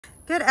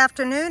Good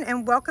afternoon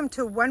and welcome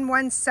to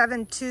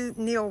 1172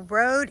 Neal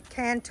Road,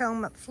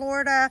 Cantonment,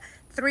 Florida,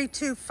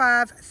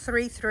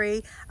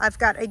 32533. I've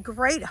got a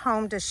great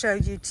home to show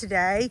you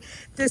today.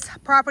 This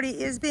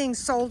property is being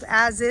sold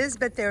as is,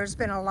 but there's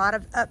been a lot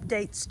of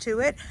updates to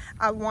it.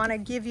 I want to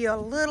give you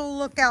a little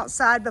look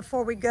outside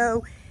before we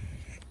go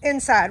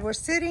inside. We're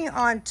sitting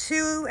on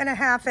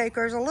 2.5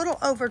 acres, a little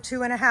over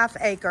 2.5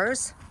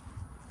 acres.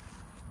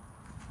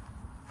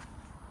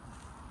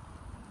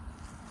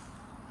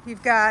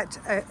 You've got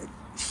a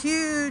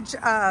huge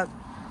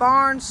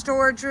barn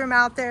storage room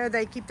out there.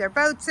 They keep their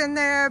boats in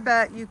there,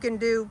 but you can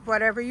do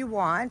whatever you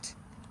want.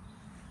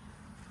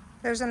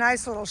 There's a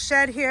nice little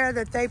shed here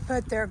that they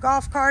put their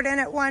golf cart in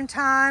at one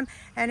time.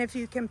 And if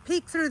you can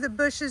peek through the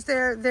bushes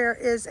there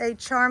is a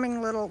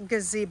charming little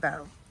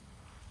gazebo.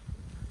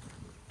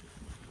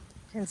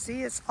 You can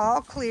see it's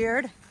all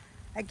cleared.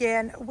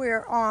 Again,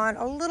 we're on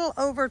a little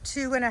over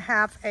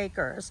 2.5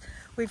 acres.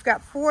 We've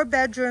got 4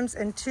 bedrooms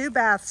and 2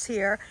 baths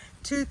here,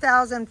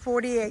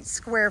 2,048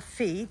 square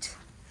feet.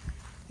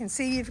 You can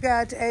see you've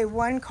got a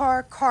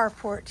 1-car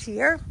carport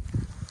here.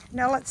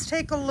 Now let's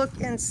take a look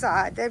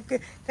inside.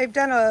 They've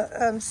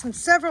done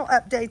several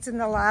updates in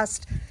the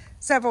last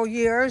several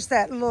years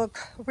that look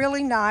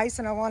really nice,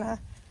 and I want to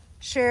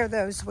share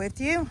those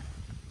with you.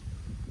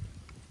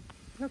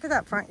 Look at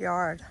that front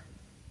yard.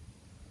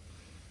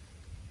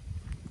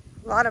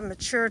 A lot of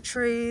mature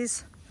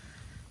trees,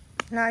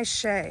 nice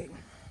shade.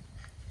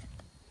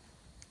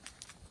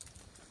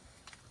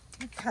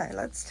 Okay,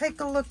 let's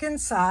take a look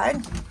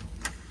inside.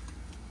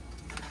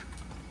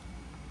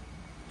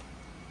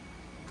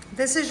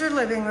 This is your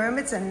living room.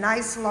 It's a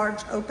nice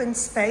large open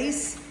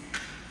space.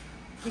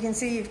 You can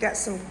see you've got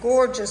some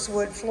gorgeous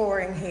wood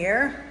flooring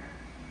here.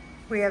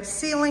 We have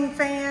ceiling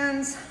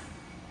fans,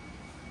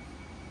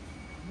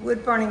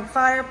 wood burning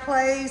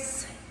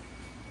fireplace.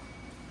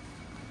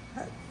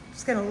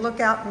 It's going to look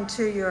out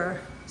into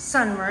your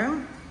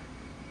sunroom.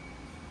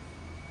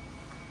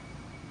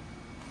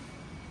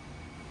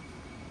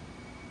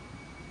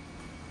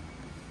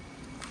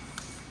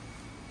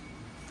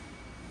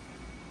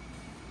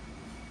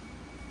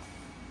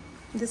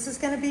 This is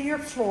going to be your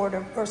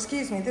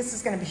this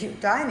is going to be your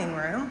dining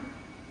room.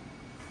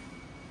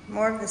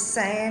 More of the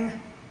same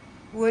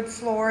wood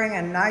flooring,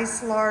 a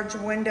nice large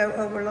window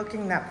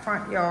overlooking that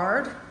front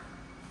yard.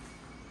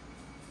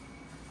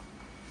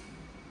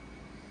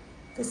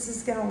 This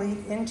is going to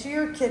lead into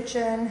your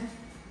kitchen.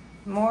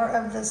 More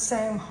of the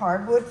same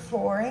hardwood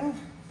flooring.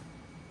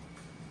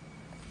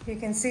 You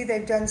can see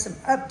they've done some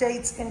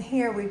updates in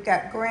here. We've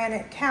got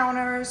granite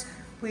counters.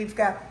 We've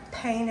got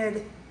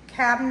painted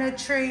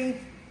cabinetry,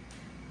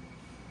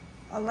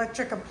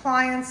 electric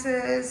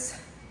appliances,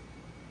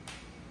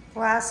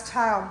 glass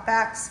tile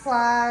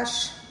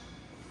backsplash,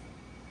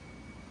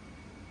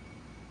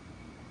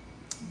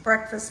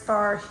 breakfast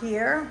bar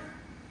here.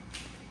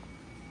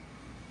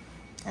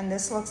 And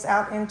this looks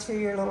out into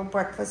your little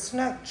breakfast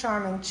nook,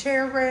 charming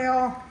chair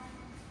rail.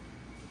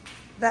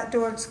 That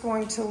door is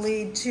going to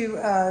lead to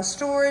a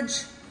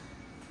storage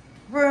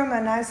room, a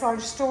nice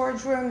large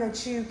storage room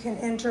that you can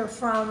enter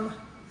from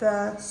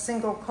the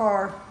single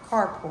car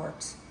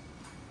carport.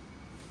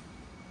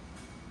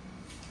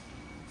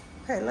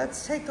 Okay,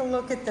 let's take a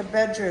look at the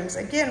bedrooms.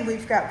 Again,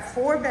 we've got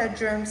 4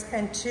 bedrooms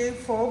and 2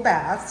 full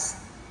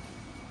baths.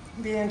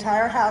 The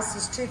entire house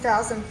is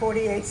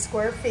 2,048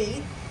 square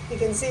feet. You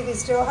can see we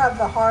still have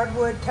the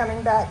hardwood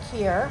coming back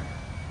here.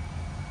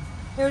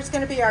 Here's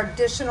going to be our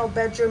additional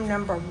bedroom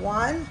number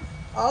 1.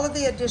 All of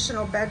the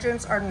additional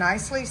bedrooms are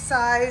nicely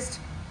sized.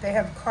 They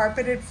have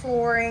carpeted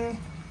flooring,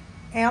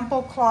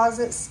 ample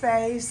closet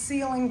space,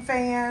 ceiling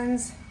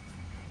fans.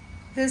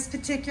 This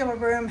particular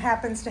room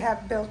happens to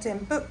have built-in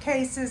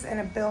bookcases and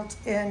a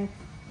built-in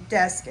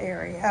desk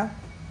area.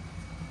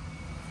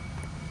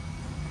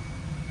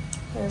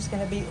 There's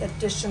going to be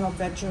additional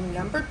bedroom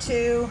number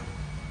 2.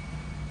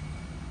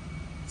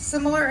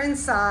 Similar in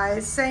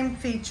size, same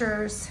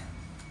features.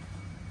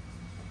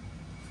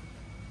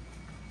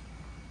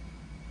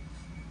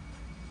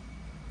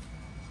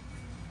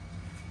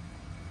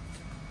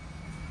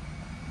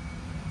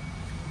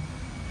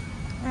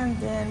 And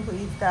then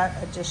we've got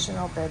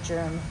additional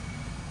bedroom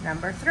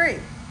number 3.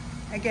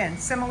 Again,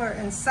 similar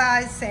in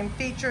size, same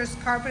features,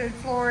 carpeted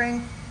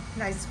flooring,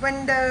 nice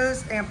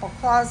windows, ample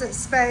closet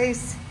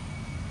space.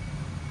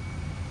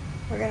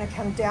 We're going to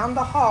come down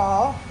the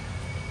hall.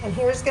 And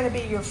here's going to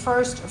be your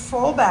first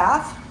full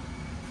bath.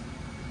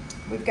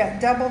 We've got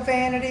double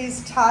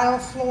vanities, tile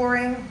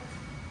flooring,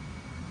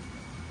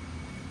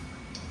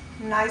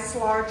 nice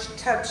large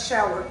tub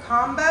shower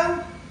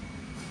combo.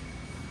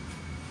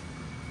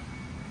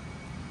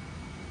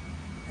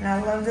 And I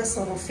love this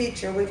little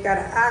feature. We've got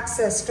an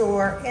access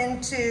door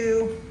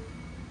into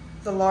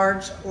the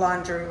large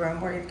laundry room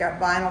where you've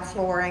got vinyl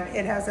flooring.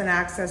 It has an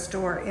access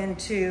door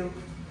into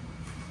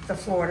the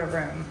Florida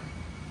room.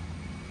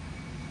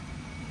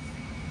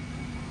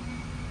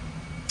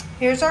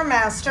 Here's our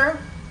master.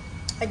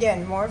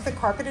 Again, more of the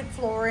carpeted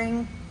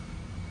flooring,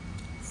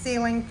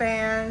 ceiling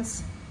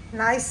fans,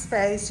 nice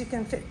space. You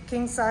can fit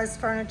king-size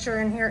furniture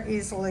in here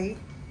easily.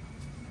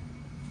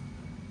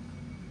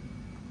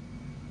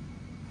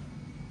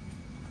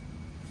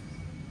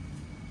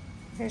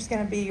 Here's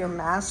going to be your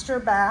master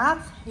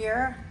bath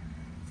here.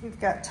 We've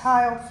got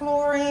tile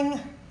flooring,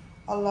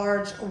 a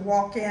large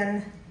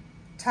walk-in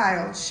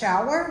tiled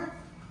shower,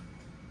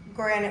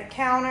 granite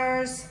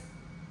counters,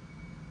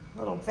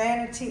 little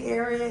vanity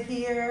area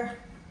here,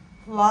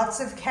 lots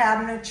of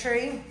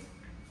cabinetry.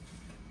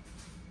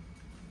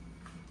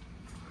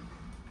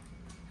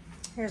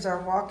 Here's our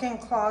walk-in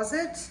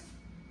closet.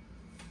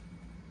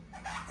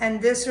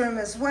 And this room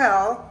as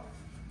well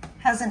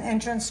has an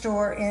entrance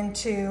door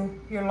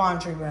into your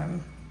laundry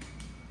room.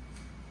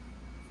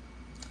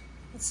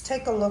 Let's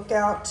take a look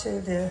out to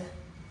the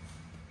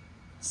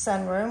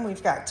sunroom.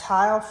 We've got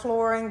tile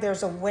flooring.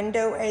 There's a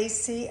window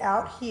AC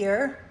out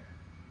here.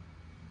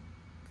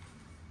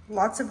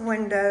 Lots of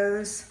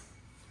windows.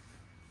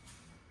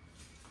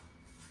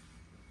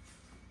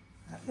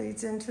 That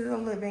leads into the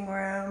living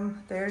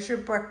room. There's your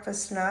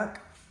breakfast nook.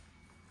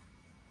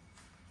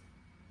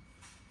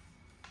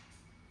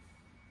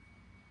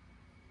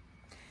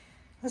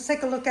 Let's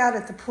take a look out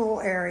at the pool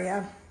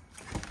area.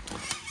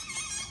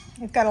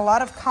 We've got a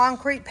lot of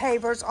concrete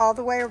pavers all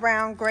the way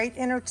around, great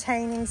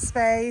entertaining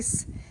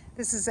space.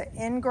 This is an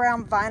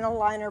in-ground vinyl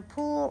liner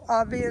pool.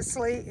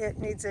 Obviously, it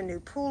needs a new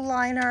pool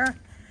liner.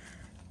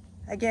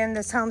 Again,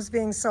 this home's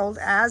being sold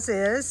as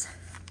is.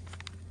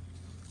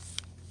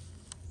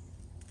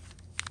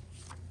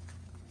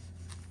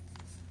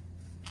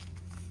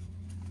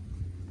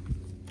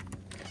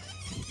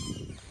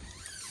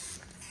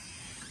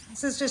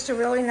 This is just a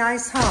really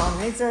nice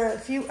home. Needs a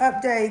few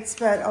updates,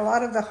 but a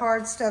lot of the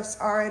hard stuff's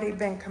already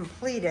been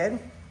completed.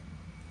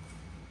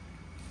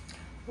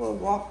 We'll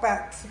walk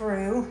back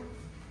through.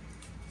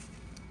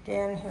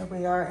 Again, here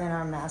we are in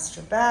our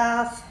master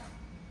bath.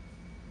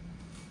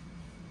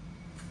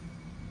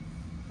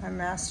 Our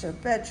master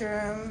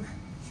bedroom.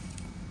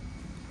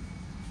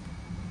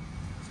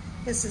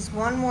 This is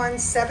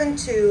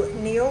 1172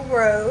 Neal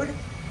Road,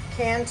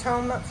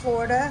 Cantonment,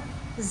 Florida,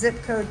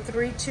 zip code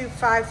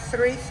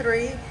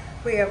 32533.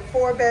 We have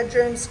 4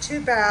 bedrooms,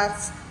 2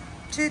 baths,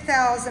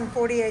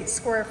 2,048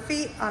 square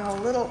feet on a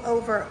little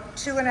over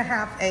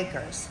 2.5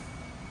 acres.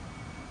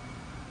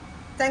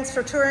 Thanks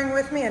for touring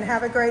with me and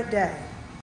have a great day.